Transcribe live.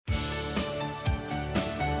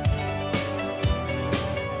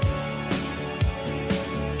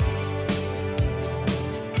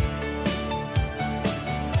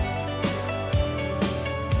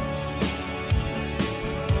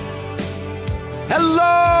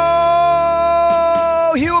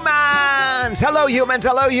humans. Hello, humans.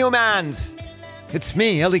 Hello, humans. It's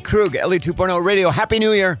me, Ellie Krug, Ellie 2.0 Radio. Happy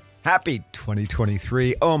New Year. Happy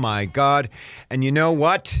 2023. Oh, my God. And you know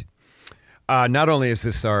what? Not only is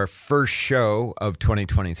this our first show of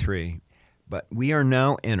 2023, but we are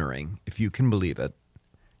now entering, if you can believe it,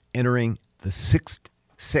 entering the sixth,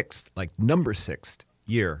 number sixth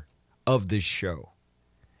year of this show.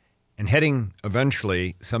 And heading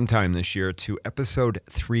eventually sometime this year to episode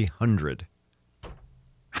 300.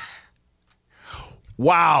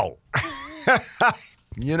 Wow.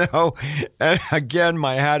 You know, and again,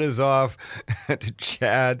 my hat is off to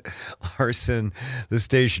Chad Larson, the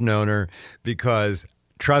station owner, because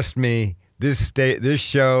trust me, this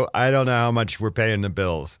show, I don't know how much we're paying the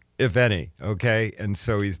bills, if any, okay? And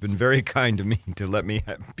so he's been very kind to me to let me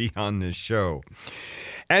be on this show.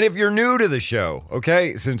 And if you're new to the show,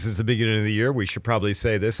 okay, since it's the beginning of the year, we should probably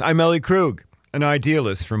say this. I'm Ellie Krug, an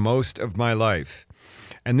idealist for most of my life.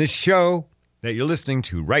 And this show that you're listening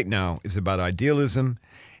to right now is about idealism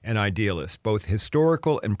and idealists, both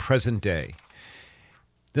historical and present day.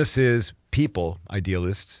 This is people,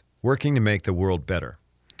 idealists, working to make the world better,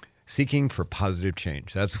 seeking for positive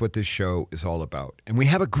change. That's what this show is all about. And we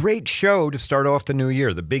have a great show to start off the new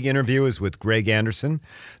year. The big interview is with Greg Anderson,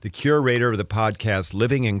 the curator of the podcast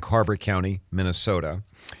Living in Carver County, Minnesota,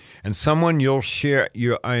 and someone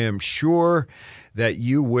I am sure that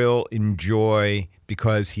you will enjoy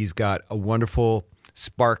because he's got a wonderful,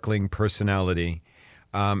 sparkling personality.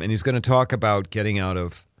 And he's going to talk about getting out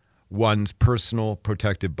of one's personal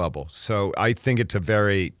protective bubble. So I think it'll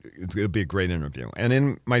be a great interview. And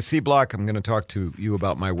in my C block, I'm going to talk to you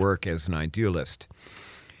about my work as an idealist.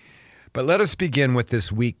 But let us begin with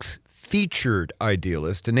this week's featured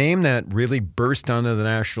idealist, a name that really burst onto the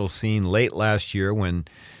national scene late last year when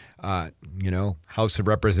House of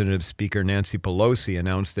Representatives Speaker Nancy Pelosi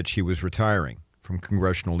announced that she was retiring from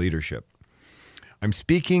congressional leadership. I'm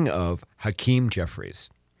speaking of Hakeem Jeffries,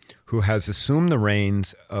 who has assumed the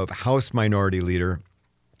reins of House Minority Leader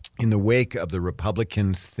in the wake of the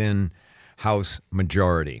Republicans' thin House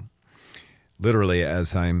majority. Literally,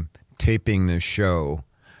 as I'm taping this show,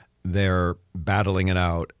 they're battling it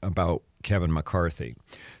out about Kevin McCarthy.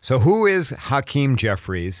 So who is Hakeem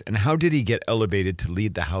Jeffries, and how did he get elevated to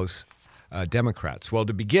lead the House Democrats? Well,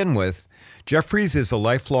 to begin with, Jeffries is a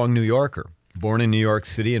lifelong New Yorker, born in New York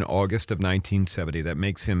City in August of 1970. That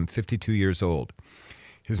makes him 52 years old.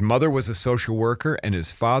 His mother was a social worker, and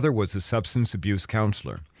his father was a substance abuse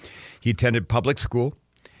counselor. He attended public school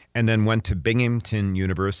and then went to Binghamton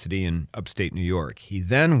University in upstate New York. He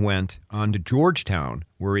then went on to Georgetown,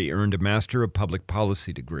 where he earned a Master of Public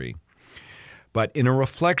Policy degree. But in a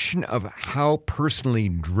reflection of how personally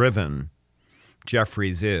driven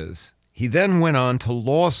Jeffries is, he then went on to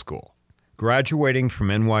law school, graduating from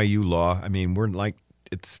NYU Law. I mean,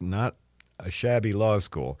 it's not a shabby law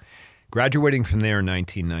school. Graduating from there in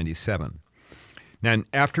 1997. Now,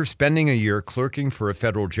 after spending a year clerking for a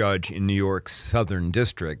federal judge in New York's Southern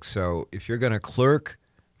District, so if you're going to clerk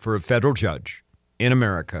for a federal judge in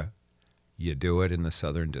America, you do it in the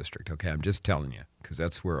Southern District. Okay, I'm just telling you, because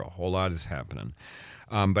that's where a whole lot is happening.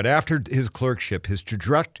 But after his clerkship,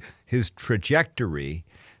 his trajectory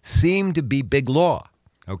seemed to be big law,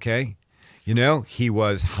 okay? You know, he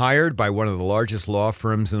was hired by one of the largest law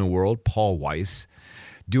firms in the world, Paul Weiss,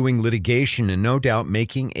 doing litigation and no doubt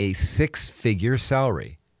making a six-figure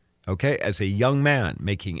salary, okay? As a young man,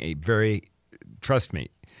 making trust me,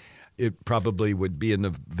 it probably would be in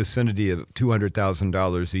the vicinity of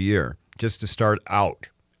 $200,000 a year just to start out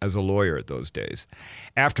as a lawyer at those days.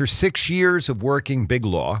 After 6 years of working big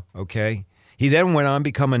law, okay, he then went on to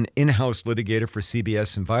become an in-house litigator for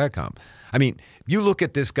CBS and Viacom. I mean, you look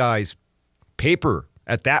at this guy's paper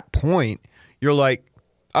at that point, you're like,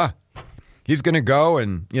 he's going to go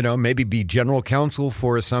and, maybe be general counsel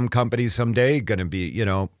for some company someday, going to be,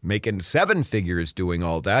 making seven figures doing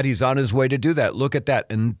all that. He's on his way to do that. Look at that.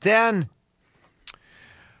 And then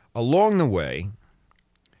along the way,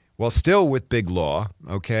 while still with big law,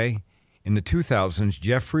 okay, in the 2000s,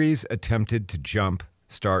 Jeffries attempted to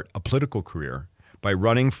start a political career by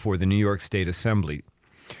running for the New York State Assembly.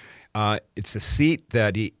 It's a seat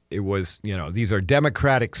that these are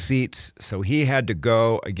Democratic seats, so he had to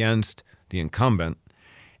go against the incumbent,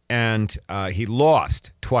 and he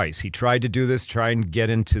lost twice. He tried to do this, try and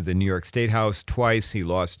get into the New York State House twice. He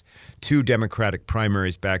lost two Democratic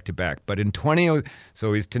primaries back to back. But in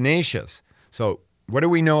so he's tenacious. So what do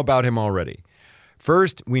we know about him already?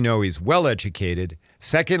 First, we know he's well-educated.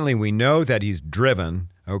 Secondly, we know that he's driven,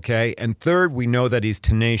 okay? And third, we know that he's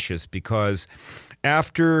tenacious because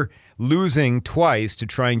after losing twice to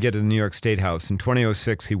try and get to the New York State House, in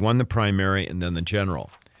 2006, he won the primary and then the general.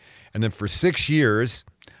 And then for 6 years,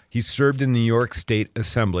 he served in the New York State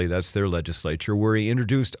Assembly, that's their legislature, where he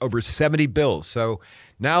introduced over 70 bills. So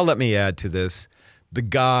now let me add to this, the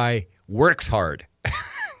guy works hard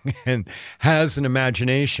and has an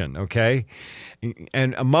imagination, okay?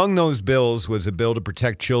 And among those bills was a bill to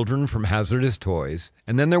protect children from hazardous toys.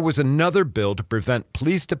 And then there was another bill to prevent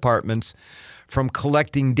police departments from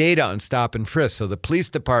collecting data on stop and frisk. So the police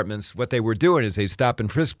departments, what they were doing is they'd stop and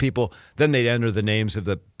frisk people, then they'd enter the names of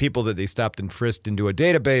the people that they stopped and frisked into a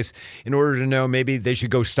database in order to know maybe they should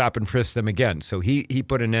go stop and frisk them again. So he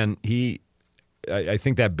put an end, I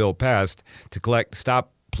think that bill passed to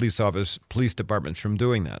stop police departments from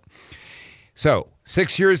doing that. So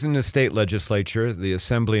 6 years in the state legislature, the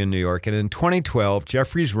assembly in New York, and in 2012,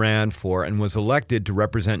 Jeffries ran for and was elected to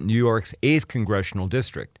represent New York's 8th congressional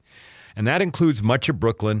district. And that includes much of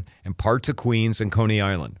Brooklyn and parts of Queens and Coney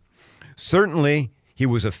Island. Certainly, he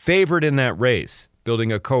was a favorite in that race,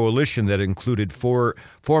 building a coalition that included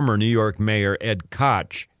former New York Mayor Ed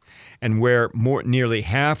Koch, and where nearly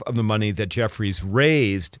half of the money that Jeffries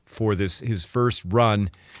raised for his first run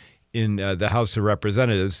in the House of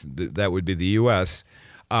Representatives, that would be the U.S.,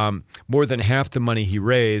 more than half the money he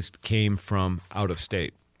raised came from out of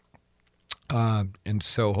state. And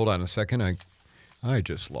so, hold on a second, I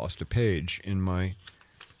just lost a page in my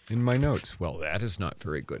notes. Well, that is not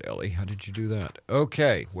very good, Ellie. How did you do that?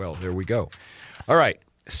 Okay, well, there we go. All right,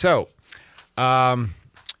 so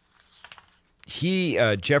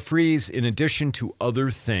Jeffries, in addition to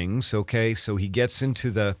other things, okay, so he gets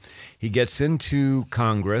into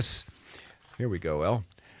Congress. Here we go, El.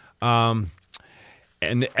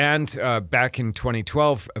 And back in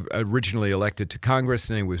 2012, originally elected to Congress,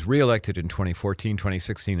 and he was reelected in 2014,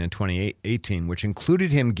 2016, and 2018, which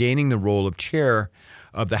included him gaining the role of chair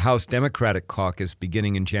of the House Democratic Caucus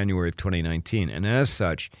beginning in January of 2019. And as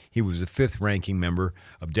such, he was the 5th ranking member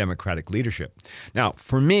of Democratic leadership. Now,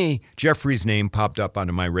 for me, Jeffries' name popped up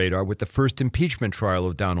onto my radar with the first impeachment trial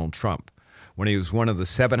of Donald Trump, when he was one of the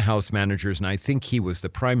 7 House managers, and I think he was the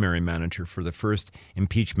primary manager for the first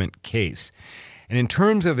impeachment case. And in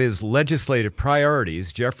terms of his legislative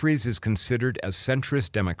priorities, Jeffries is considered a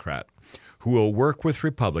centrist Democrat who will work with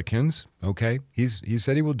Republicans. Okay, he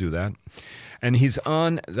said he will do that. And he's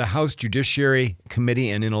on the House Judiciary Committee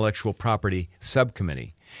and Intellectual Property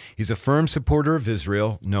Subcommittee. He's a firm supporter of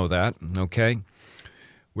Israel, know that, okay?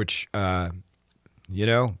 Which,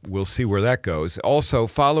 we'll see where that goes. Also,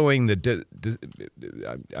 following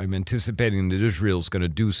I'm anticipating that Israel's going to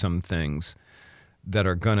do some things that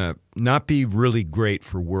are going to not be really great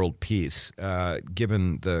for world peace,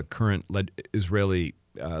 given the current Israeli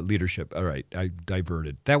leadership. All right, I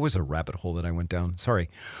diverted. That was a rabbit hole that I went down. Sorry.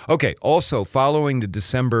 Okay, also, following the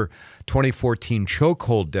December 2014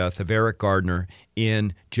 chokehold death of Eric Gardner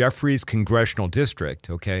in Jeffries' congressional district,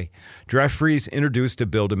 okay, Jeffries introduced a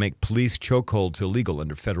bill to make police chokeholds illegal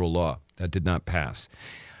under federal law. That did not pass.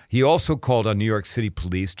 He also called on New York City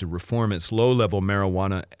police to reform its low-level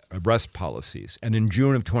marijuana arrest policies. And in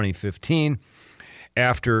June of 2015,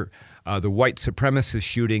 after the white supremacist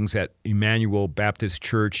shootings at Emmanuel Baptist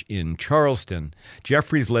Church in Charleston,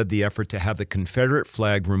 Jeffries led the effort to have the Confederate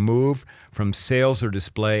flag removed from sales or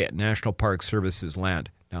display at National Park Service's land.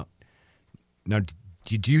 Now,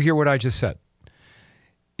 did you hear what I just said?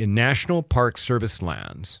 In National Park Service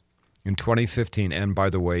lands in 2015, and by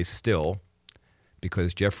the way, still,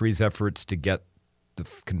 because Jeffries' efforts to get the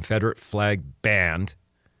Confederate flag banned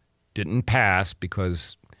didn't pass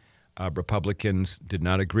because Republicans did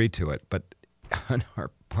not agree to it. But on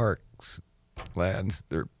our parks lands,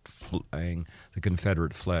 they're flying the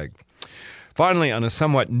Confederate flag. Finally, on a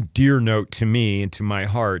somewhat dear note to me and to my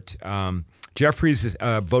heart, Jeffries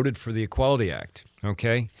voted for the Equality Act,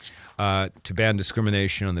 okay, to ban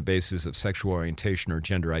discrimination on the basis of sexual orientation or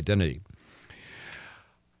gender identity.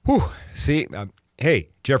 Whew, see, hey,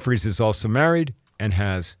 Jeffries is also married and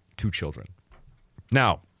has 2 children.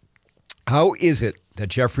 Now, how is it that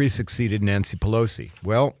Jeffries succeeded Nancy Pelosi?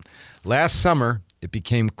 Well, last summer, it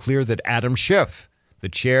became clear that Adam Schiff, the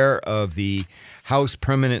chair of the House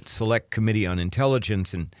Permanent Select Committee on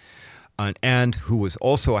Intelligence and who was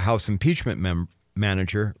also a House impeachment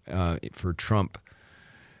manager for Trump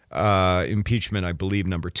impeachment, I believe,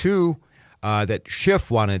 number 2, that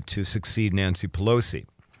Schiff wanted to succeed Nancy Pelosi.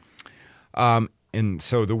 And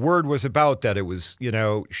so the word was about that. It was,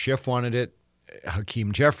 Schiff wanted it,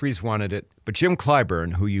 Hakeem Jeffries wanted it, but Jim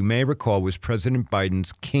Clyburn, who you may recall was President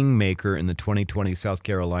Biden's kingmaker in the 2020 South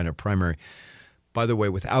Carolina primary. By the way,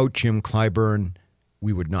 without Jim Clyburn,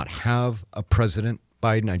 we would not have a President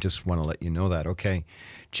Biden. I just want to let you know that, okay?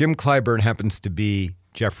 Jim Clyburn happens to be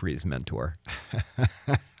Jeffries' mentor.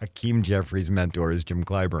 Hakeem Jeffries' mentor is Jim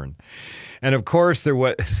Clyburn. And of course, so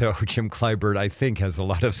Jim Clyburn, I think, has a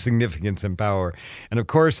lot of significance and power. And of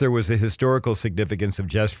course, there was a historical significance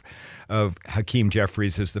of Hakeem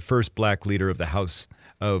Jeffries as the first black leader of the House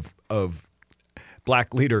of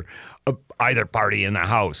black leader of either party in the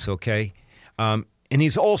House, okay? And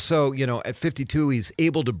he's also, at 52, he's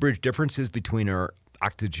able to bridge differences between our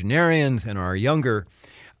octogenarians and our younger,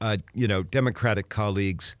 Democratic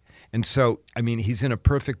colleagues. And so, he's in a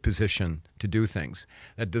perfect position to do things.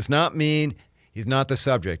 That does not mean he's not the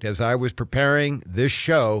subject. As I was preparing this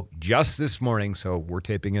show just this morning, so we're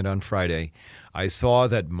taping it on Friday, I saw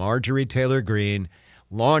that Marjorie Taylor Greene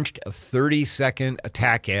launched a 30-second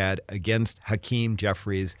attack ad against Hakeem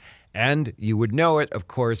Jeffries. And you would know it, of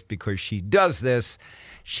course, because she does this.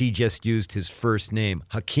 She just used his first name,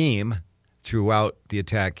 Hakeem, throughout the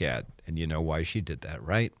attack ad. And you know why she did that,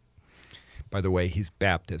 right? By the way, he's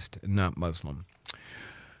Baptist and not Muslim.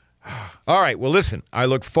 All right, well, listen, I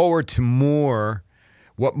look forward to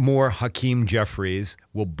what more Hakeem Jeffries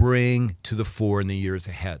will bring to the fore in the years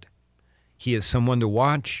ahead. He is someone to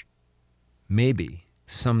watch. Maybe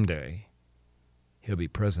someday he'll be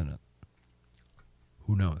president.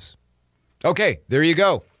 Who knows? Okay, there you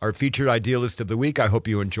go. Our featured idealist of the week. I hope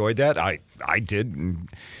you enjoyed that. I did. And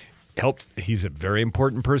he's a very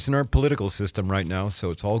important person in our political system right now, so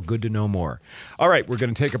it's all good to know more. All right, we're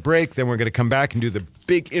going to take a break. Then we're going to come back and do the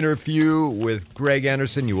big interview with Greg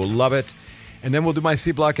Anderson. You will love it. And then we'll do my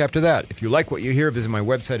C Block after that. If you like what you hear, visit my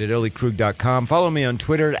website at elliekrug.com. Follow me on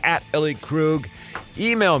Twitter at @elliekrug.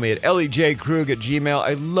 Email me at ellieJkrug@gmail.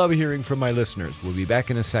 I love hearing from my listeners. We'll be back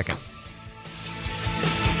in a second.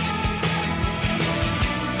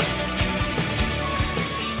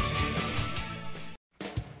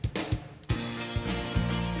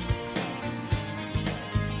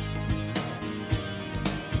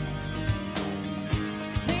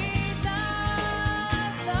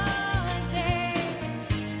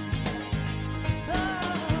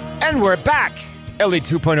 And we're back. Ellie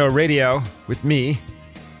 2.0 Radio with me,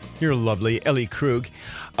 your lovely Ellie Krug.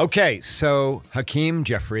 Okay, so Hakeem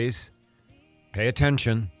Jeffries, pay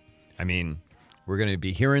attention. We're going to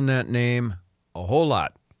be hearing that name a whole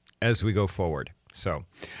lot as we go forward. So,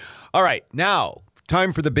 all right, now,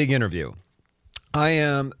 time for the big interview. I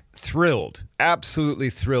am thrilled, absolutely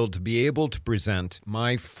thrilled to be able to present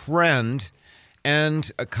my friend and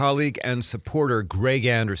a colleague and supporter, Greg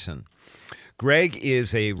Anderson. Greg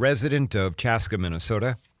is a resident of Chaska,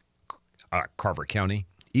 Minnesota, Carver County,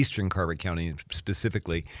 eastern Carver County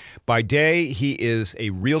specifically. By day, he is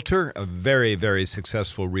a realtor, a very, very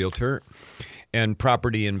successful realtor and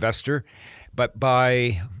property investor. But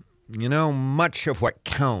by, much of what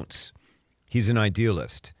counts, he's an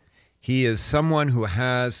idealist. He is someone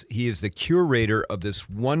he is the curator of this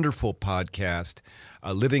wonderful podcast,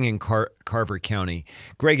 Living in Carver County.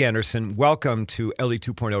 Greg Anderson, welcome to Ellie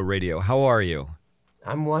 2.0 Radio. How are you?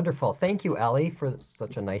 I'm wonderful. Thank you, Ellie, for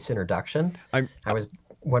such a nice introduction. I was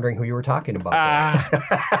wondering who you were talking about.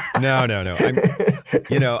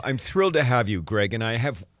 No. I'm thrilled to have you, Greg. And I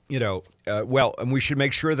have, and we should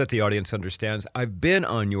make sure that the audience understands. I've been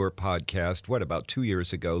on your podcast, about 2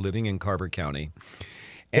 years ago, Living in Carver County.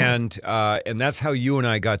 And that's how you and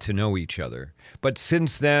I got to know each other. But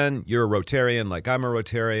since then, you're a Rotarian like I'm a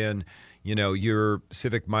Rotarian. You're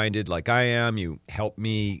civic-minded like I am. You help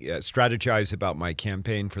me strategize about my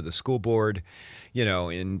campaign for the school board,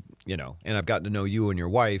 and I've gotten to know you and your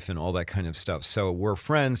wife and all that kind of stuff. So we're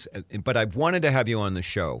friends. But I've wanted to have you on the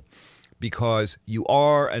show because you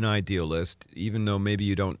are an idealist, even though maybe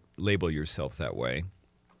you don't label yourself that way,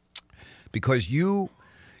 because you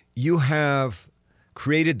have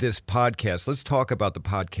created this podcast. Let's talk about the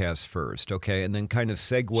podcast first, okay? And then kind of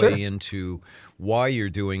segue into why you're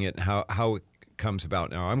doing it and how it comes about.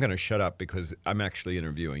 Now, I'm going to shut up because I'm actually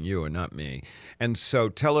interviewing you and not me. And so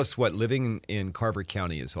tell us what Living in Carver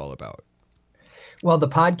County is all about. Well, the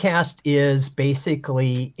podcast is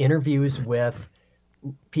basically interviews with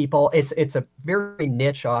people. It's a very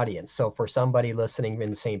niche audience. So for somebody listening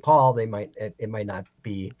in St. Paul, it might not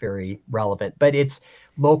be very relevant, but it's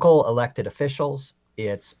local elected officials.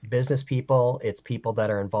 It's business people. It's people that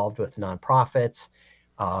are involved with nonprofits.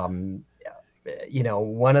 One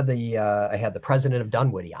of I had the president of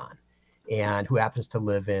Dunwoody on, and who happens to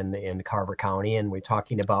live in Carver County, and we're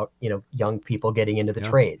talking about young people getting into the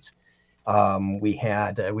trades. We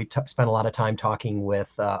spent a lot of time talking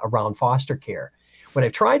with around foster care. What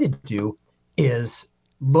I've tried to do is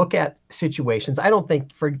look at situations. I don't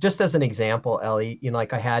think, for just as an example, Ellie,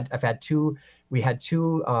 we had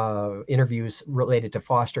two interviews related to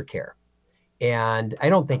foster care. And I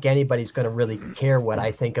don't think anybody's going to really care what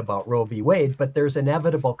I think about Roe v. Wade, but there's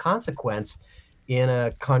inevitable consequence in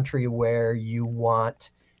a country where there's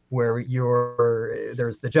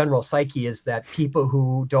the general psyche is that people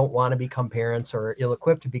who don't want to become parents or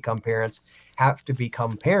ill-equipped to become parents have to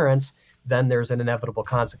become parents. Then there's an inevitable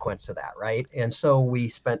consequence to that, right? And so we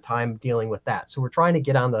spent time dealing with that. So we're trying to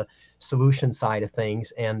get on the solution side of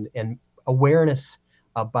things and awareness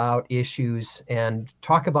about issues and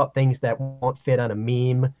talk about things that won't fit on a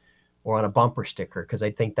meme or on a bumper sticker, because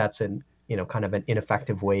I think that's kind of an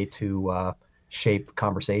ineffective way to shape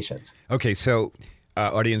conversations. Okay, so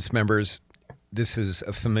audience members, this is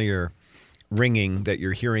a familiar ringing that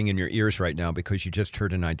you're hearing in your ears right now because you just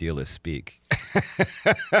heard an idealist speak.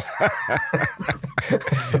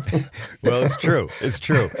 Well, it's true. It's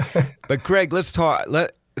true. But Greg, let's talk.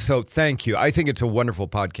 So thank you. I think it's a wonderful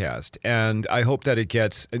podcast, and I hope that it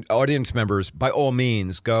gets audience members, by all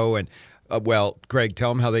means, go and, Greg,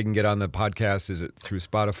 tell them how they can get on the podcast. Is it through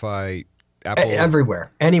Spotify, Apple?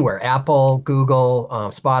 Anywhere. Apple, Google,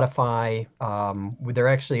 Spotify. There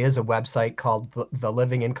actually is a website called the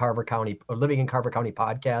Living in Carver County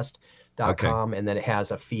podcast.com, and then it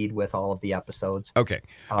has a feed with all of the episodes. Okay.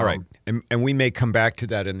 All right. And we may come back to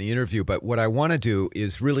that in the interview, but what I want to do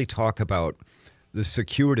is really talk about the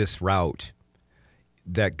circuitous route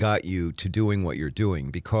that got you to doing what you're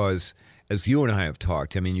doing, because as you and I have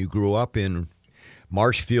talked, I mean, you grew up in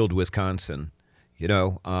Marshfield, Wisconsin,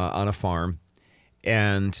 on a farm,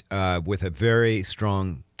 and with a very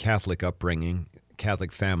strong Catholic upbringing,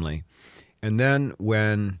 Catholic family. And then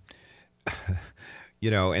when,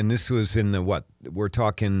 and this was in we're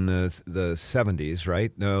talking the 70s,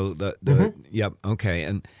 right? No, yep, okay.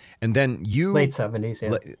 And then you... Late 70s,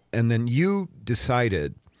 yeah. And then you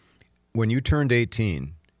decided, when you turned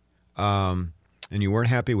 18, and you weren't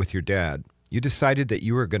happy with your dad, you decided that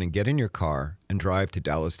you were going to get in your car and drive to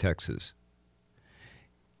Dallas, Texas.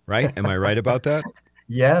 Right? Am I right about that?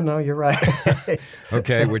 Yeah, no, you're right.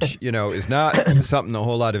 Okay, which, is not something a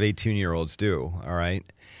whole lot of 18-year-olds do, all right?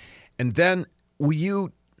 And then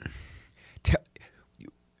you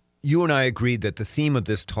and I agreed that the theme of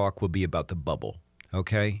this talk will be about the bubble,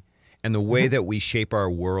 okay? And the way that we shape our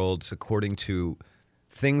worlds according to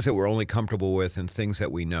things that we're only comfortable with and things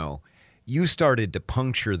that we know. You started to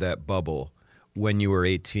puncture that bubble when you were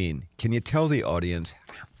 18. Can you tell the audience,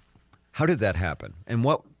 how did that happen? And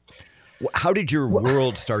how did your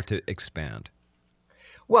world start to expand?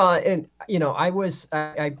 Well, and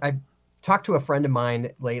I talked to a friend of mine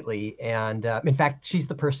lately, and in fact, she's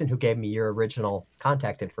the person who gave me your original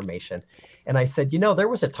contact information. And I said, there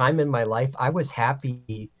was a time in my life I was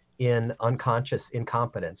happy in unconscious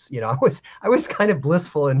incompetence. I was kind of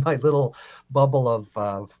blissful in my little bubble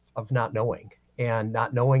of not knowing, and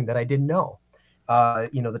not knowing that I didn't know.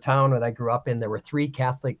 The town that I grew up in, there were 3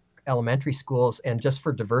 Catholic elementary schools, and just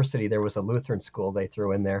for diversity, there was a Lutheran school they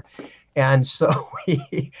threw in there. And so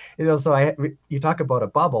you talk about a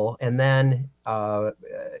bubble, and then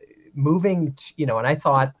moving, and I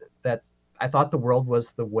thought the world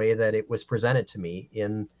was the way that it was presented to me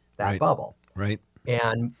in that bubble. Right.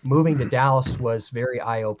 And moving to Dallas was very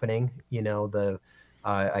eye-opening.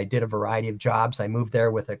 I did a variety of jobs. I moved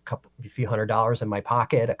there with a few $100s in my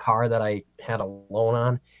pocket, a car that I had a loan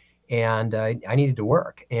on, and I needed to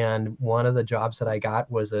work. And one of the jobs that I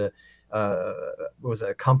got was a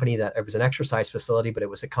company that it was an exercise facility, but it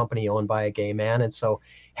was a company owned by a gay man. And so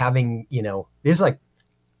having, it was like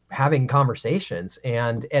having conversations.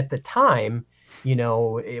 And at the time,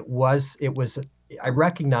 it was, I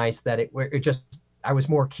recognized that I was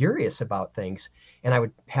more curious about things, and I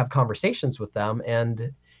would have conversations with them,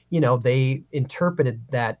 and, they interpreted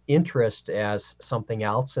that interest as something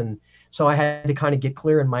else. And so I had to kind of get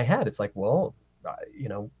clear in my head. It's like, well,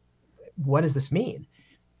 what does this mean?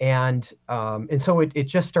 And so it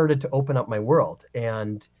just started to open up my world.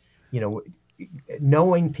 And,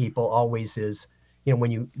 knowing people always is,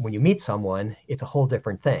 when you meet someone, it's a whole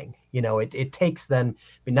different thing. It takes then,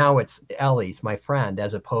 but now it's Ellie's my friend,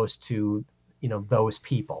 as opposed to, those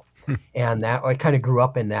people. And that I kind of grew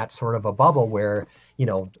up in that sort of a bubble where,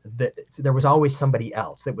 there was always somebody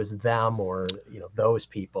else that was them, or, those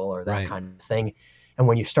people, or that kind of thing. And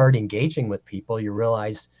when you start engaging with people, you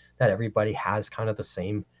realize that everybody has kind of the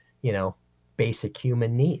same, basic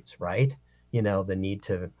human needs, right? The need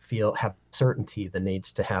to have certainty, the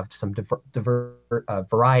needs to have some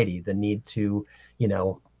variety, the need to,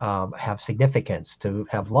 have significance, to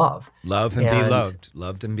have love. Love and be loved.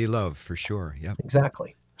 Loved and be loved, for sure. Yep.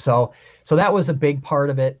 Exactly. So that was a big part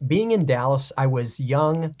of it. Being in Dallas, I was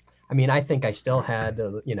young. I mean, I think I still had,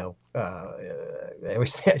 I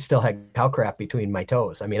still had cow crap between my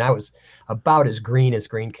toes. I mean, I was about as green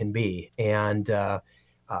can be. And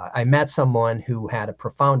I met someone who had a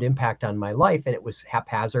profound impact on my life, and it was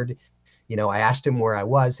haphazard. I asked him where I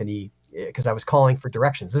was, and because I was calling for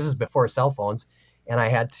directions. This is before cell phones, and I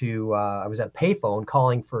was at a payphone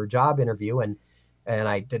calling for a job interview, and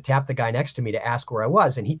I tapped the guy next to me to ask where I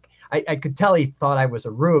was, and I could tell he thought I was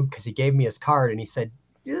a rube because he gave me his card and he said,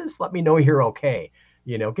 just let me know you're okay.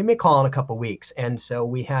 Give me a call in a couple weeks. And so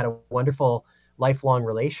we had a wonderful lifelong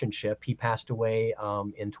relationship. He passed away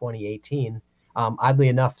in 2018. Oddly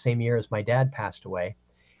enough, same year as my dad passed away.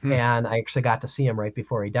 And I actually got to see him right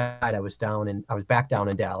before he died. I was back down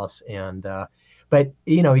in Dallas. And, but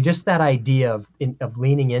just that idea of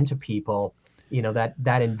leaning into people,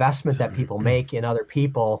 that investment that people make in other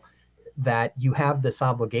people, that you have this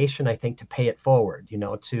obligation, I think, to pay it forward,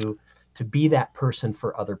 to be that person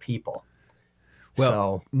for other people.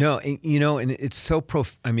 Well, no, and it's so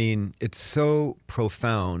it's so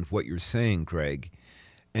profound what you're saying, Greg,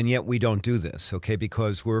 and yet we don't do this, okay?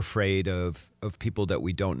 Because we're afraid of people that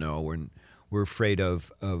we don't know, and we're afraid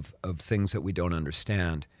of things that we don't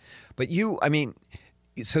understand. But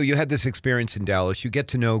so you had this experience in Dallas. You get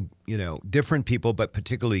to know, different people, but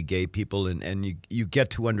particularly gay people, and you get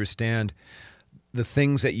to understand the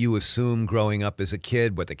things that you assume growing up as a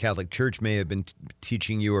kid, what the Catholic Church may have been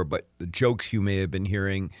teaching you, or but the jokes you may have been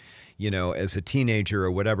hearing, as a teenager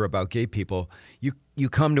or whatever about gay people. You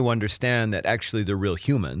come to understand that actually they're real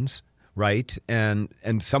humans, right? And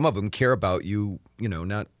some of them care about you,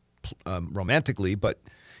 not romantically, but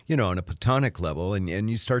on a platonic level, and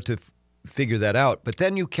you start to figure that out. But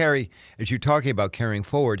then you carry, as you're talking about carrying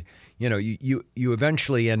forward, you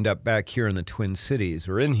eventually end up back here in the Twin Cities,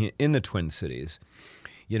 or in the Twin Cities.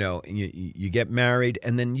 You get married,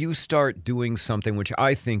 and then you start doing something which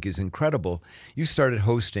I think is incredible. You started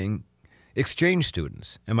hosting exchange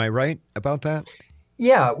students. Am I right about that?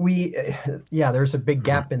 Yeah, there's a big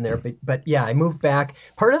gap in there, but yeah, I moved back.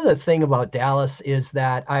 Part of the thing about Dallas is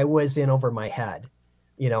that I was in over my head.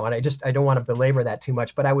 And I don't want to belabor that too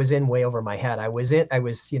much, but I was in way over my head. I was an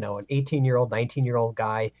 18-year-old, 19-year-old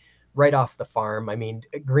guy right off the farm. I mean,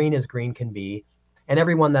 green as green can be. And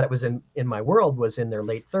everyone that was in my world was in their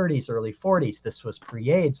late 30s, early 40s. This was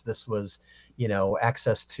pre-AIDS. This was,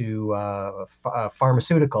 access to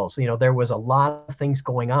pharmaceuticals. There was a lot of things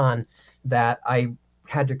going on that I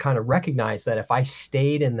had to kind of recognize that if I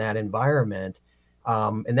stayed in that environment,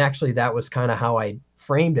 and actually that was kind of how I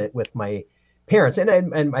framed it with my parents. And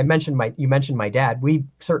you mentioned my dad. We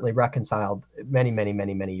certainly reconciled many, many,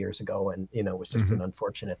 many, many years ago, and it was just an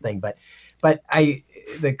unfortunate thing. But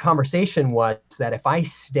the conversation was that if I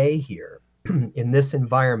stay here in this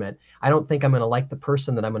environment, I don't think I'm going to like the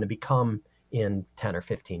person that I'm going to become in 10 or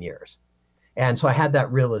 15 years. And so I had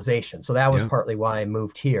that realization. So that was partly why I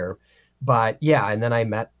moved here. But yeah, and then I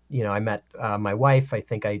met my wife. I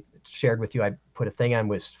think I shared with you, I put a thing on,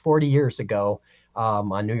 was 40 years ago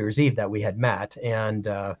on New Year's Eve that we had met, and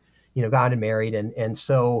got married, and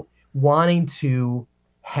so wanting to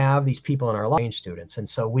have these people in our life, students. And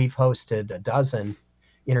so we've hosted a dozen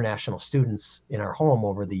international students in our home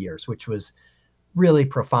over the years, which was really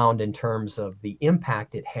profound in terms of the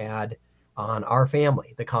impact it had on our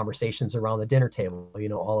family, the conversations around the dinner table,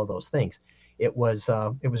 all of those things. It was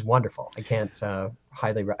wonderful. I can't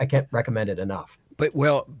recommend it enough.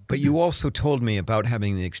 But you also told me about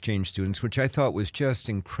having the exchange students, which I thought was just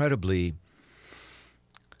incredibly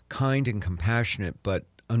kind and compassionate, but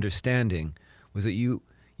understanding, was that you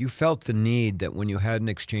felt the need that when you had an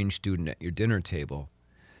exchange student at your dinner table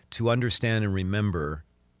to understand and remember,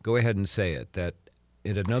 go ahead and say it, that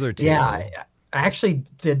at another table. Yeah, I actually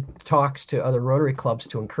did talks to other Rotary clubs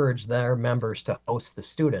to encourage their members to host the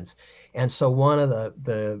students. And so one of the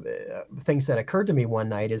things that occurred to me one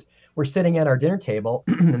night is we're sitting at our dinner table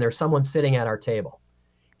and there's someone sitting at our table.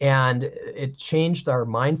 And it changed our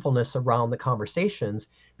mindfulness around the conversations,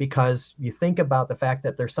 because you think about the fact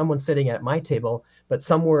that there's someone sitting at my table, but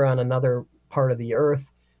somewhere on another part of the earth,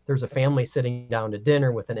 there's a family sitting down to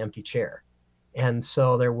dinner with an empty chair. And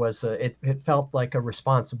so there was it felt like a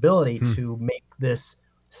responsibility to make this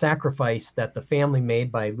sacrifice that the family made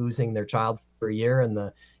by losing their child for a year, and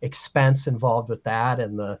the expense involved with that,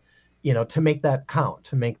 and to make that count,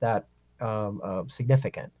 to make that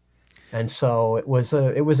significant. And so it was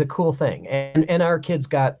a cool thing, and our kids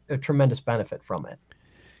got a tremendous benefit from it.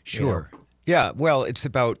 Sure. Yeah, well, it's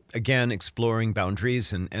about, again, exploring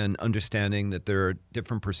boundaries and understanding that there are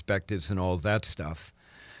different perspectives and all of that stuff.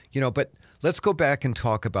 But let's go back and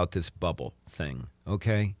talk about this bubble thing,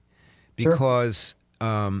 okay? Because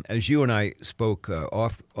as you and I spoke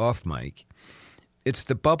off mic, it's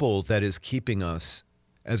the bubble that is keeping us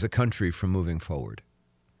as a country from moving forward.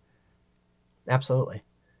 Absolutely.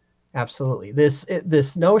 Absolutely.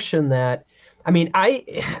 This notion that, I mean, I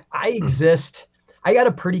exist, I got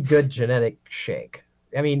a pretty good genetic shake.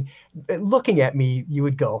 I mean, looking at me, you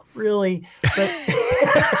would go, really? But,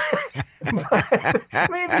 but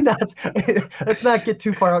maybe not. Let's not get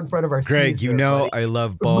too far out in front of our Greg, skis you there, know buddy. I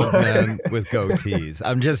love bald men with goatees.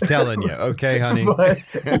 I'm just telling you, okay, honey? But,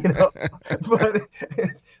 but,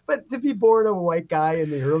 but to be born a white guy in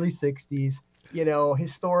the early 60s,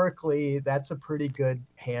 historically, that's a pretty good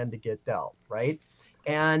hand to get dealt, right?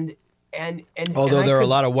 And although there are a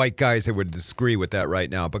lot of white guys that would disagree with that right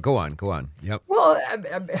now, but go on. Yep. Well,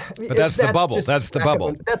 but that's the bubble. That's the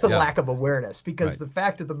bubble. That's a lack of awareness, because the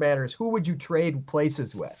fact of the matter is, who would you trade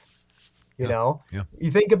places with? You know,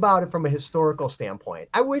 you think about it from a historical standpoint.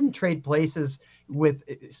 I wouldn't trade places with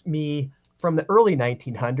me from the early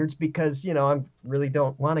 1900s because, I really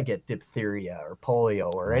don't want to get diphtheria or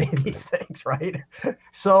polio or any of these things, right?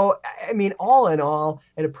 So, I mean, all in all,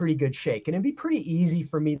 in a pretty good shake. And it'd be pretty easy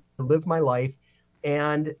for me to live my life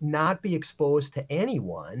and not be exposed to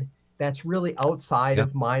anyone that's really outside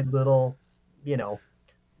of my little,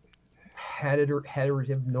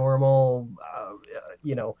 heteronormal,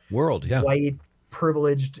 world, white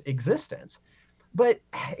privileged existence. But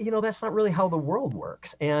that's not really how the world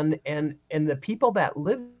works. And the people that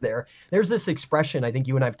live there, there's this expression I think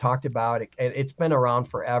you and I've talked about. It's been around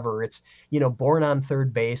forever. It's born on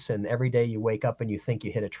third base, and every day you wake up and you think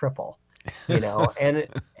you hit a triple. And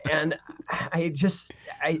I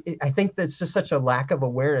think that's just such a lack of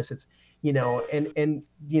awareness. It's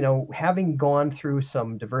having gone through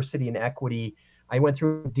some diversity and equity. I went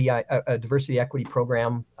through a diversity equity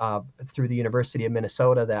program through the University of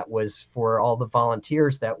Minnesota that was for all the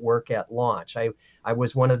volunteers that work at Launch. I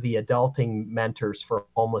was one of the adulting mentors for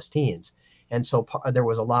homeless teens. And so there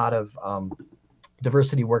was a lot of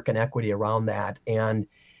diversity work and equity around that. And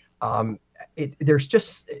there's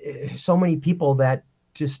just so many people that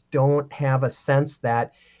just don't have a sense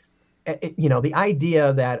that, the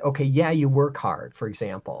idea that, okay, you work hard, for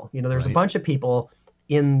example. There's a bunch of people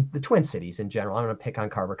in the Twin Cities in general. I don't want to pick on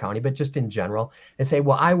Carver County, but just in general, and say,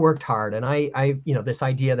 well, I worked hard, and I this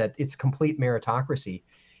idea that it's complete meritocracy.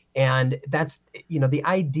 And that's, the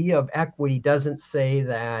idea of equity doesn't say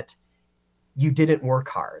that you didn't work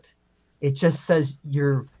hard. It just says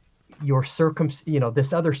your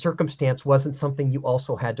this other circumstance wasn't something you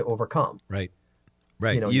also had to overcome. Right.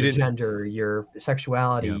 Your gender, your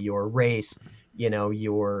sexuality, your race,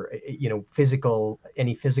 your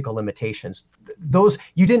any physical limitations, those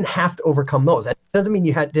you didn't have to overcome those. That doesn't mean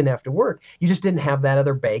you didn't have to work. You just didn't have that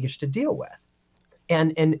other baggage to deal with.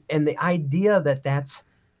 And the idea that that's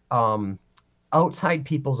outside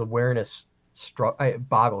people's awareness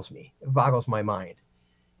boggles me. It boggles my mind.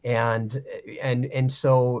 And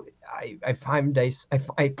so I find I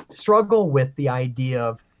struggle with the idea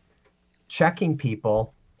of checking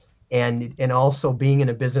people and also being in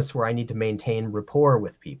a business where I need to maintain rapport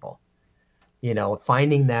with people,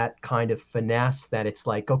 finding that kind of finesse that it's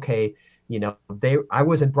like, okay, I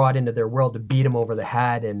wasn't brought into their world to beat them over the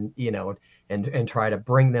head and try to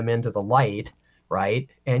bring them into the light. Right.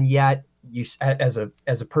 And yet you, as a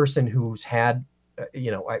person who's had,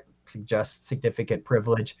 I suggest significant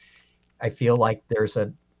privilege, I feel like there's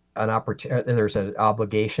an opportunity, there's an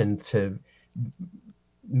obligation to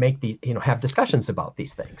make have discussions about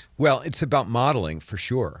these things. Well, it's about modeling for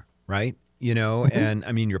sure, right? And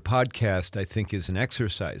I mean, your podcast, I think, is an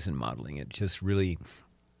exercise in modeling. It just really,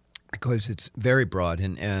 because it's very broad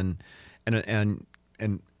and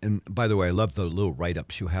by the way, I love the little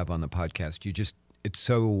write-ups you have on the podcast. It's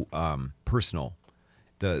so personal,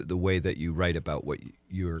 the way that you write about what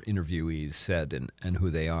your interviewees said and who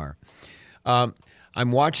they are.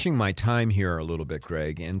 I'm watching my time here a little bit,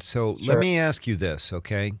 Greg, and so Let me ask you this,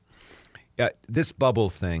 okay? This bubble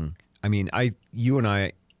thing, I mean, you and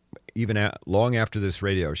I, even long after this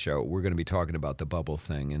radio show, we're going to be talking about the bubble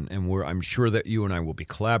thing, and I'm sure that you and I will be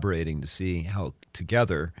collaborating to see how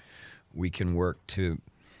together we can work to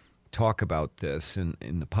talk about this in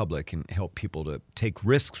the public and help people to take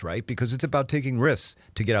risks, right? Because it's about taking risks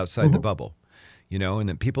to get outside the bubble, and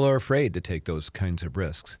then people are afraid to take those kinds of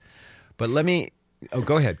risks. But let me... Oh,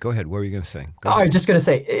 go ahead. What were you going to say? I was just going to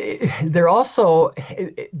say,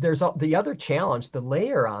 there's the other challenge, the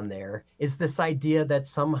layer on there is this idea that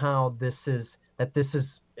somehow these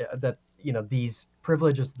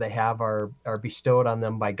privileges they have are bestowed on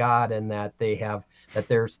them by God, and that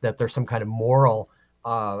there's some kind of moral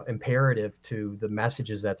imperative to the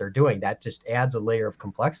messages that they're doing. That just adds a layer of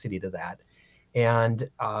complexity to that. And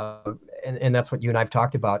that's what you and I've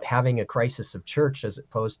talked about, having a crisis of church as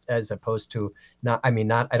opposed to not. I mean,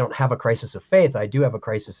 not. I don't have a crisis of faith. I do have a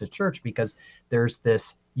crisis of church, because there's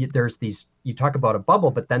these. You talk about a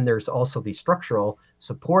bubble, but then there's also these structural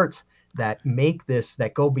supports that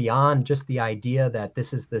go beyond just the idea that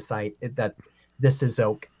this is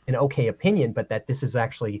an okay opinion, but that this is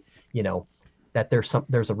actually, that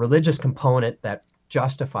there's a religious component that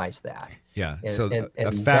justifies that. Yeah. So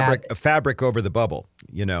a fabric over the bubble,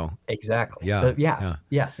 Exactly. Yeah.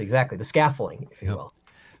 Yes, exactly. The scaffolding, if you will.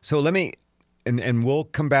 So let me, and we'll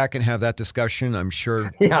come back and have that discussion, I'm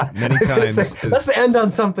sure, many I was gonna times. say, let's end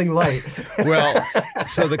on something light. Well,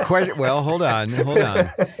 so the question, hold on.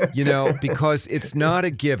 Because it's not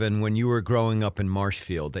a given when you were growing up in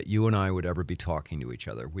Marshfield that you and I would ever be talking to each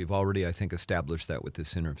other. We've already, I think, established that with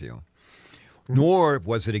this interview. Nor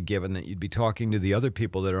was it a given that you'd be talking to the other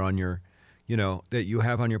people that are on your, that you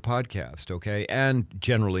have on your podcast, okay? And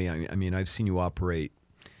generally, I mean, I've seen you operate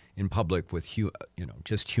in public with,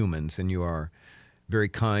 just humans, and you are very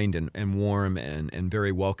kind and warm and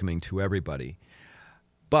very welcoming to everybody.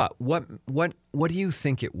 But what do you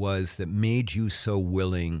think it was that made you so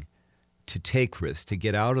willing to take risks, to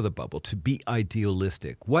get out of the bubble, to be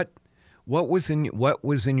idealistic? What was in your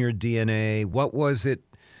DNA? What was it,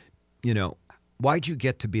 why'd you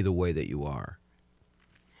get to be the way that you are?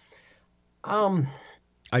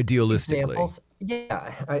 Idealistically. Examples?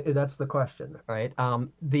 Yeah, that's the question, right?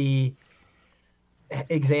 The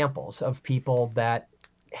examples of people that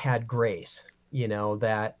had grace,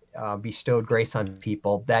 that bestowed grace on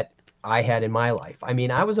people that I had in my life. I mean,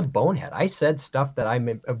 I was a bonehead. I said stuff that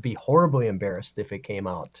I'd be horribly embarrassed if it came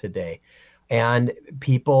out today. And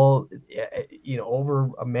people, over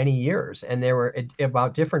many years, and they were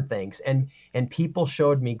about different things. And people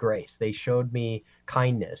showed me grace. They showed me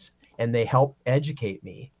kindness, and they helped educate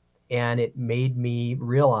me. And it made me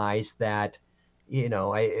realize that,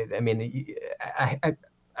 I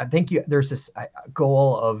think there's this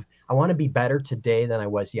goal of, I want to be better today than I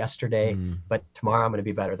was yesterday, but tomorrow I'm going to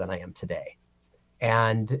be better than I am today.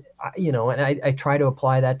 And, I try to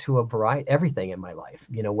apply that to everything in my life,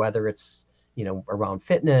 whether it's, around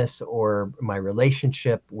fitness or my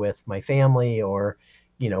relationship with my family or,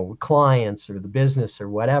 clients or the business or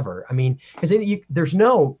whatever. I mean, because there's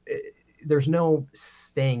no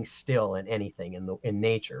staying still in anything in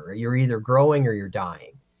nature. You're either growing or you're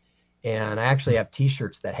dying. And I actually have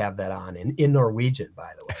T-shirts that have that on in Norwegian,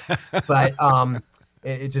 by the way. But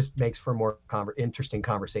it just makes for more interesting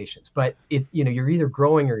conversations. But you're either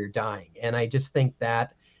growing or you're dying. And I just think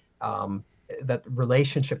that that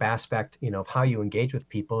relationship aspect, of how you engage with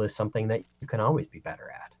people is something that you can always be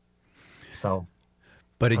better at. So,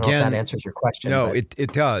 but I don't know again, if that answers your question. No, but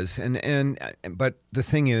it does. But the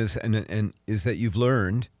thing is, and is that you've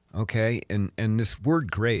learned, okay, and this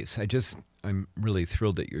word grace, I'm really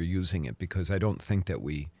thrilled that you're using it, because I don't think that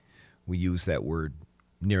we use that word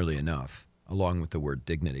nearly enough, along with the word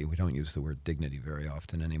dignity. We don't use the word dignity very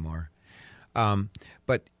often anymore.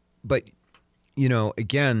 But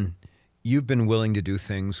again, you've been willing to do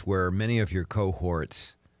things where many of your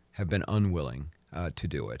cohorts have been unwilling to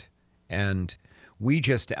do it. And we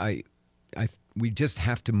just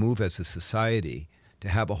have to move as a society to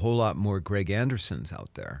have a whole lot more Greg Andersons out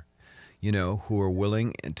there, who are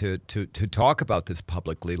willing to talk about this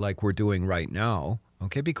publicly like we're doing right now,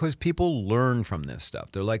 okay? Because people learn from this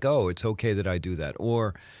stuff. They're like, oh, it's okay that I do that.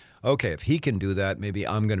 Or, okay, if he can do that, maybe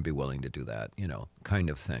I'm going to be willing to do that,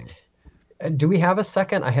 kind of thing. Do we have a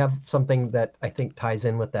second? I have something that I think ties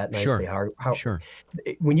in with that nicely. Sure.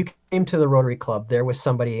 When you came to the Rotary Club, there was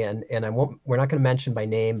somebody, and we're not going to mention by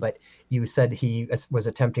name, but you said he was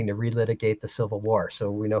attempting to relitigate the Civil War. So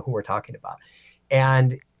we know who we're talking about.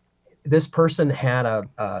 And this person had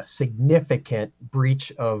a significant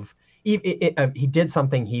breach of, he did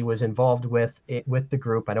something, he was involved with the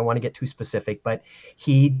group. I don't want to get too specific, but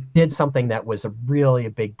he did something that was a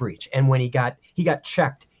big breach. And when he got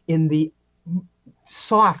checked in the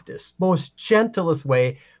softest, most gentlest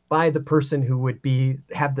way by the person who would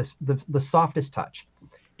have the softest touch.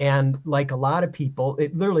 And like a lot of people,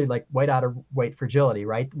 it literally like white out of white fragility,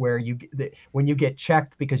 right? Where when you get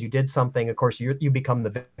checked because you did something, of course you become the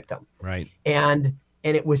victim. Right. And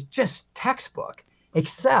it was just textbook,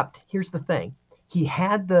 except here's the thing. He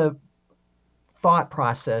had the thought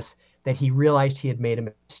process that he realized he had made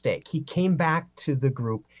a mistake. He came back to the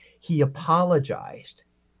group, he apologized,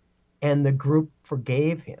 and the group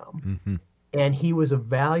forgave him. Mm-hmm. And he was a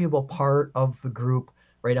valuable part of the group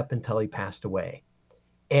right up until he passed away.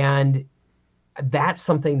 And that's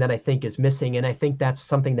something that I think is missing. And I think that's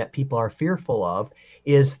something that people are fearful of,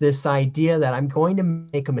 is this idea that I'm going to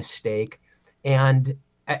make a mistake And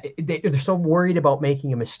they're so worried about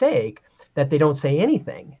making a mistake that they don't say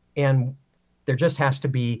anything. And there just has to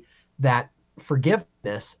be that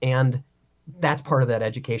forgiveness. And that's part of that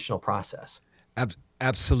educational process.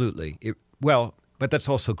 Absolutely. But that's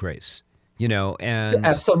also grace, and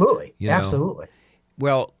Absolutely. you know, Absolutely.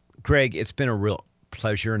 well, Greg, it's been a real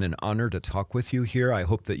pleasure and an honor to talk with you here. I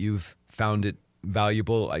hope that you've found it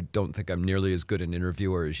valuable. I don't think I'm nearly as good an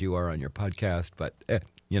interviewer as you are on your podcast, but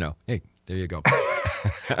hey, there you go.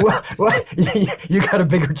 well, you got a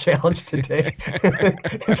bigger challenge today,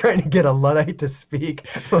 trying to get a Luddite to speak.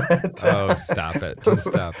 Oh, stop it! Just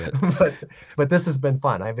stop it. But this has been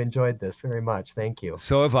fun. I've enjoyed this very much. Thank you.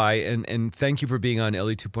 So have I, and thank you for being on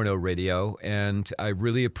LE 2.0 Radio. And I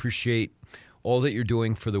really appreciate all that you're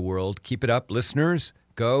doing for the world. Keep it up, listeners.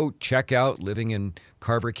 Go check out Living in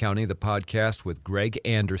Carver County, the podcast with Greg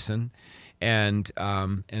Anderson. And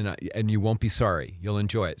you won't be sorry. You'll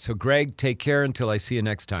enjoy it. So, Greg, take care until I see you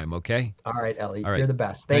next time, okay? All right, Ellie. All right. You're the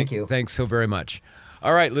best. Thank you. Thanks so very much.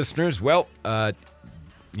 All right, listeners. Well, there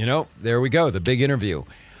we go, the big interview.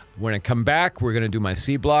 When I come back, we're going to do my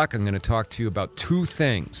C block. I'm going to talk to you about two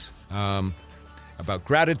things, about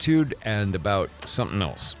gratitude and about something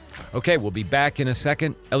else. Okay, we'll be back in a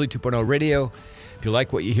second. LE 2.0 Radio. If you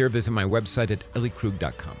like what you hear, visit my website at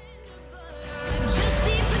elliekrug.com.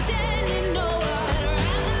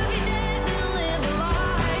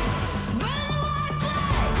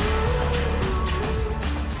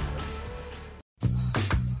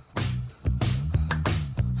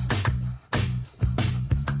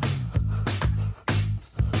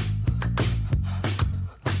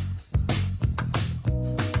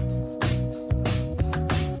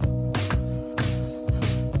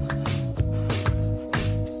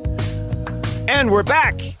 And we're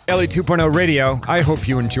back, LE 2.0 Radio. I hope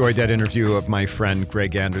you enjoyed that interview of my friend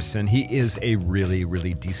Greg Anderson. He is a really,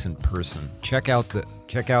 really decent person. Check out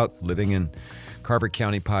Living in Carver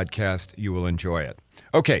County podcast. You will enjoy it.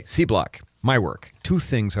 Okay, C Block, my work. Two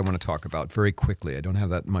things I want to talk about very quickly. I don't have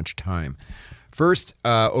that much time. First,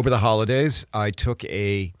 over the holidays, I took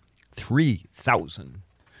a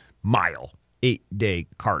 3,000-mile, 8-day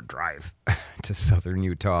car drive to southern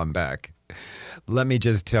Utah and back. Let me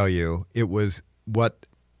just tell you, it was what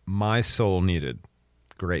my soul needed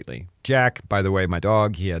greatly. Jack, by the way, my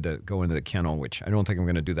dog, he had to go into the kennel, which I don't think I'm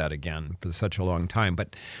going to do that again for such a long time.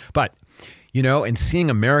 But and seeing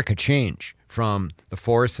America change from the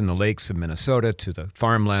forests and the lakes of Minnesota to the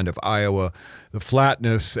farmland of Iowa, the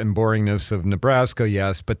flatness and boringness of Nebraska,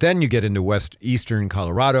 yes. But then you get into eastern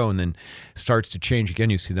Colorado and then starts to change again.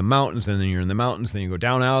 You see the mountains and then you're in the mountains, then you go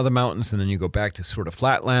down out of the mountains and then you go back to sort of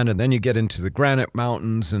flatland and then you get into the granite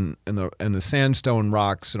mountains and the sandstone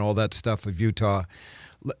rocks and all that stuff of Utah.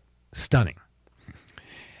 Stunning.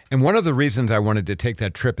 And one of the reasons I wanted to take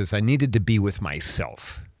that trip is I needed to be with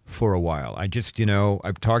myself for a while. I just,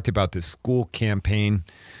 I've talked about this school campaign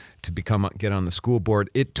to get on the school board.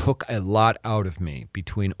 It took a lot out of me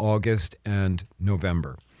between August and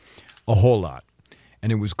November, a whole lot.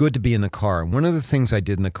 And it was good to be in the car. And one of the things I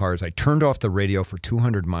did in the car is I turned off the radio for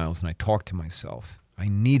 200 miles and I talked to myself. I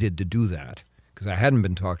needed to do that because I hadn't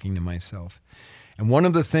been talking to myself. And one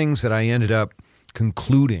of the things that I ended up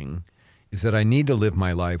concluding is that I need to live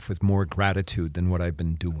my life with more gratitude than what I've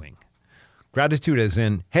been doing. Gratitude as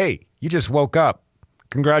in, hey, you just woke up.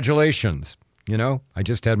 Congratulations. I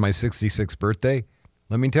just had my 66th birthday.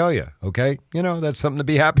 Let me tell you, okay? That's something to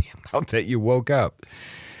be happy about that you woke up.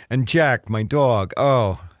 And Jack, my dog,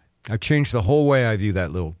 I've changed the whole way I view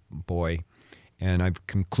that little boy. And I've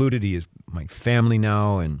concluded he is my family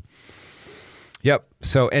now. And yep.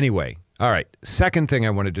 So anyway, all right. Second thing I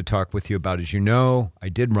wanted to talk with you about is, I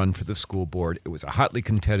did run for the school board. It was a hotly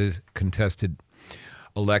contested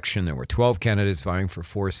election. There were 12 candidates vying for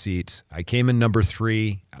 4 seats. I came in number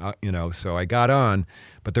 3, so I got on.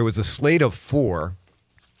 But there was a slate of 4,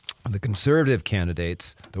 the conservative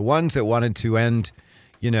candidates, the ones that wanted to end,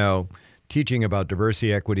 teaching about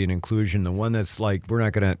diversity, equity, and inclusion, the one that's like, we're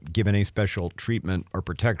not going to give any special treatment or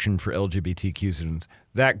protection for LGBTQ students,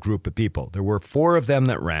 that group of people. There were 4 of them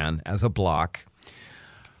that ran as a block,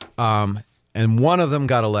 and one of them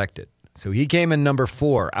got elected. So he came in number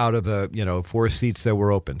 4 out of the 4 seats that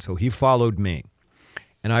were open. So he followed me.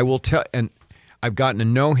 And I will tell, and I've gotten to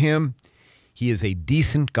know him. He is a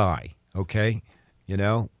decent guy, okay?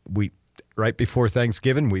 We right before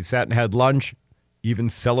Thanksgiving, we sat and had lunch, even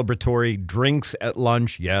celebratory drinks at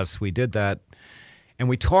lunch. Yes, we did that. And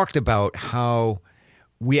we talked about how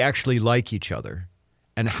we actually like each other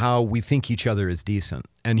and how we think each other is decent.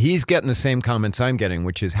 And he's getting the same comments I'm getting,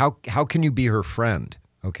 which is how can you be her friend?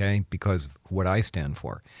 Okay, because of what I stand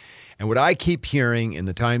for. And what I keep hearing in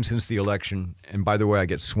the time since the election, and by the way, I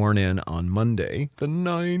get sworn in on Monday, the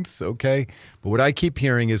 9th, okay? But what I keep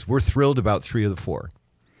hearing is we're thrilled about 3 of the 4.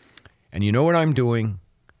 And you know what I'm doing?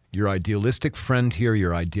 Your idealistic friend here,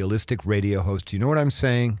 your idealistic radio host, you know what I'm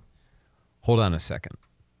saying? Hold on a second.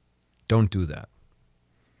 Don't do that.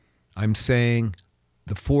 I'm saying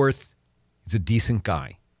the 4th is a decent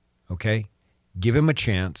guy, okay? Give him a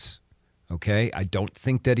chance, okay? I don't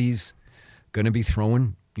think that he's going to be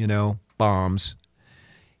throwing, bombs.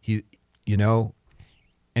 And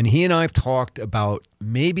he and I have talked about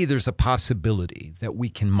maybe there's a possibility that we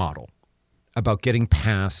can model about getting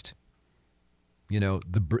past,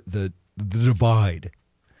 the divide.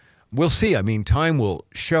 We'll see. I mean, time will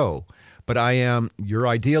show. But I am your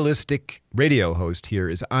idealistic radio host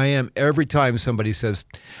here every time somebody says,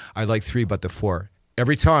 I like 3 but the 4.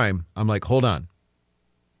 Every time I'm like, hold on.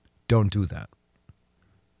 Don't do that.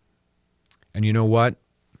 And you know what,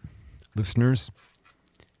 listeners?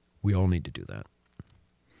 We all need to do that.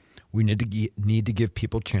 We need to give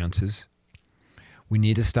people chances. We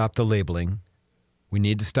need to stop the labeling. We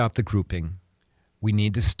need to stop the grouping. We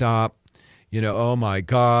need to stop, oh my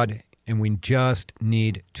God. And we just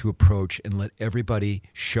need to approach and let everybody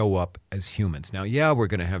show up as humans. Now, yeah, we're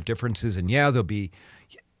going to have differences, and yeah, there'll be,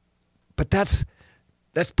 but that's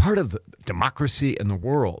part of the democracy in the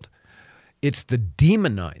world. It's the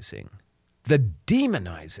demonizing,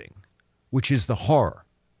 which is the horror.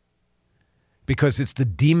 Because it's the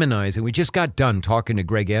demonizing. We just got done talking to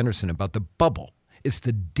Greg Anderson about the bubble. It's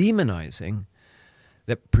the demonizing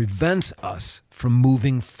that prevents us from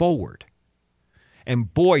moving forward.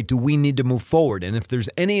 And boy, do we need to move forward. And if there's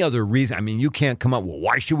any other reason, you can't come up, well,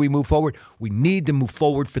 why should we move forward? We need to move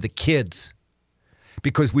forward for the kids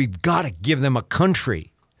because we've got to give them a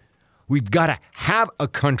country. We've got to have a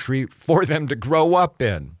country for them to grow up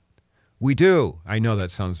in. We do. I know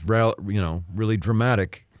that sounds really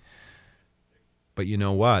dramatic. But you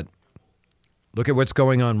know what? Look at what's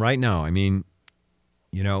going on right now. The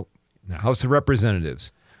House of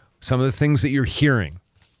Representatives, some of the things that you're hearing,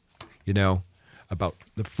 about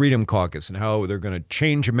the Freedom Caucus and how they're going to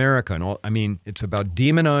change America and all. It's about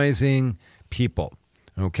demonizing people,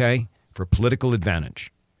 okay, for political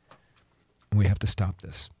advantage. And we have to stop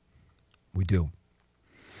this. We do.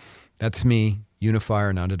 That's me,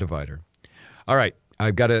 unifier, not a divider. All right,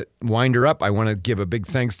 I've got to wind her up. I want to give a big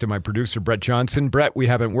thanks to my producer, Brett Johnson. Brett, we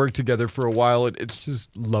haven't worked together for a while. It's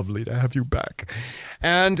just lovely to have you back.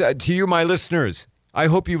 And to you, my listeners, I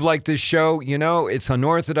hope you've liked this show. It's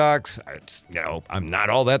unorthodox. I'm not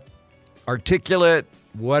all that articulate,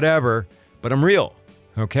 whatever, but I'm real,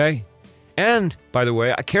 okay? And, by the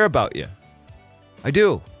way, I care about you. I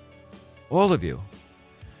do. All of you.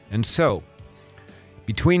 And so,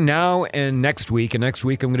 between now and next week I'm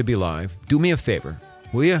going to be live, do me a favor,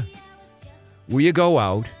 will you? Will you go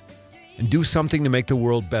out and do something to make the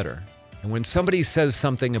world better? And when somebody says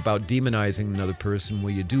something about demonizing another person,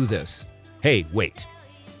 will you do this? Hey, wait.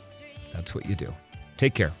 That's what you do.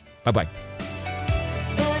 Take care. Bye-bye.